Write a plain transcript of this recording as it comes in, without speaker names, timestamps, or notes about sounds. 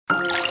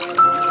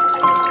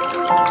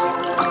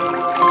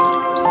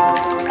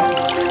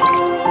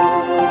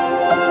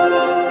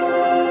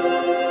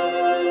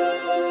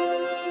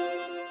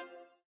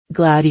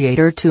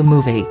Gladiator 2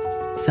 movie.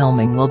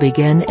 Filming will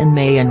begin in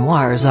May in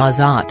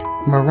Ouarzazate,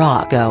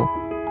 Morocco.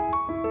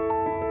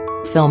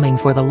 Filming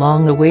for the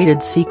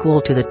long-awaited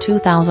sequel to the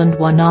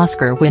 2001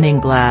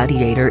 Oscar-winning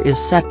Gladiator is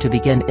set to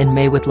begin in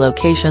May, with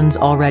locations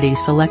already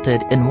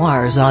selected in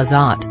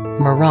Ouarzazate,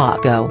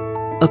 Morocco.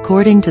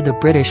 According to the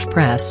British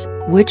press,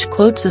 which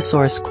quotes a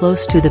source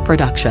close to the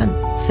production,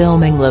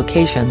 filming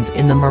locations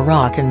in the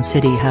Moroccan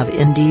city have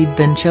indeed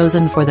been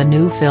chosen for the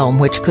new film,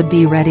 which could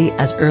be ready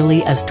as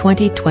early as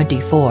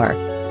 2024.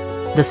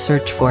 The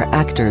search for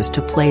actors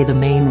to play the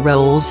main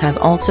roles has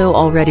also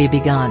already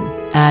begun,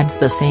 adds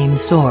the same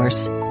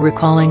source,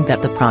 recalling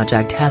that the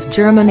project has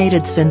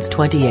germinated since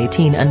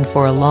 2018 and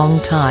for a long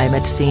time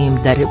it seemed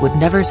that it would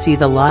never see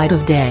the light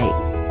of day.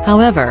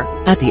 However,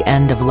 at the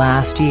end of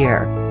last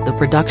year, the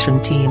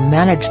production team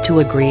managed to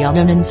agree on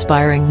an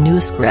inspiring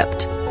new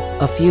script.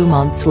 A few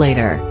months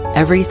later,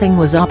 everything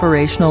was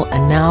operational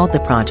and now the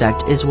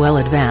project is well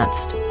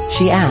advanced,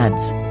 she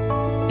adds.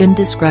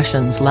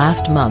 Indiscretions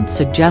last month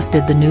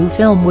suggested the new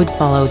film would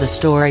follow the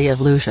story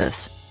of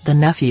Lucius, the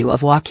nephew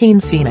of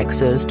Joaquin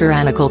Phoenix's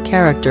tyrannical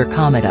character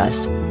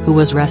Commodus, who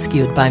was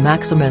rescued by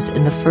Maximus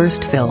in the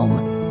first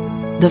film.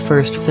 The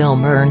first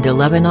film earned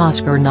 11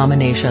 Oscar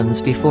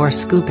nominations before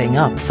scooping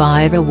up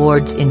 5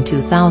 awards in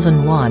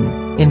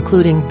 2001,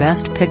 including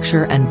Best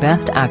Picture and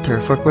Best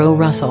Actor for Crow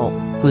Russell,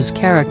 whose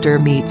character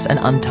meets an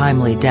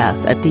untimely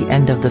death at the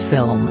end of the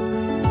film.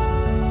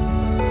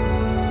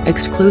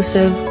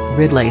 Exclusive: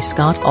 Ridley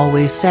Scott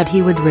always said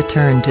he would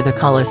return to the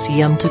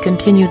Colosseum to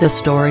continue the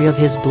story of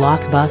his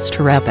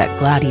blockbuster epic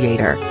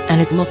Gladiator, and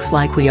it looks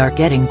like we are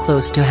getting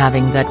close to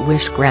having that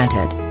wish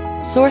granted.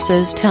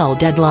 Sources tell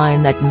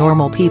Deadline that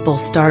Normal People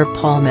star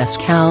Paul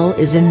Mescal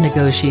is in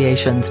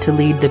negotiations to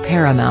lead the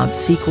Paramount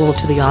sequel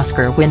to the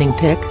Oscar-winning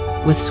pick,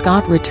 with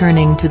Scott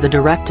returning to the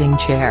directing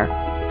chair.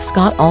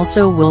 Scott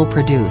also will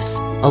produce,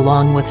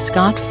 along with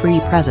Scott-Free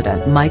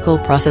president Michael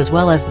Pruss as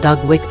well as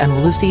Doug Wick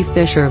and Lucy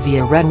Fisher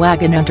via Red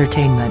Wagon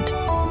Entertainment.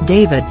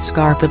 David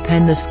Scarpa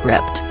penned the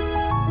script.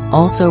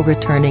 Also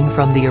returning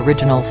from the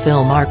original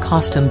film are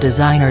costume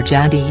designer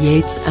Jandy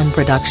Yates and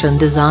production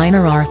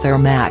designer Arthur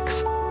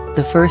Max.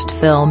 The first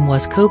film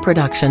was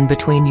co-production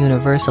between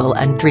Universal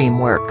and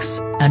DreamWorks,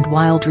 and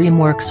while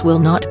DreamWorks will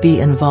not be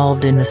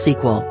involved in the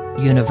sequel,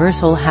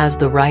 Universal has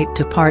the right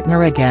to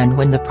partner again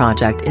when the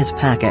project is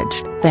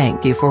packaged.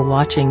 Thank you for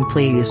watching.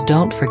 Please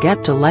don't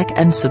forget to like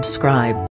and subscribe.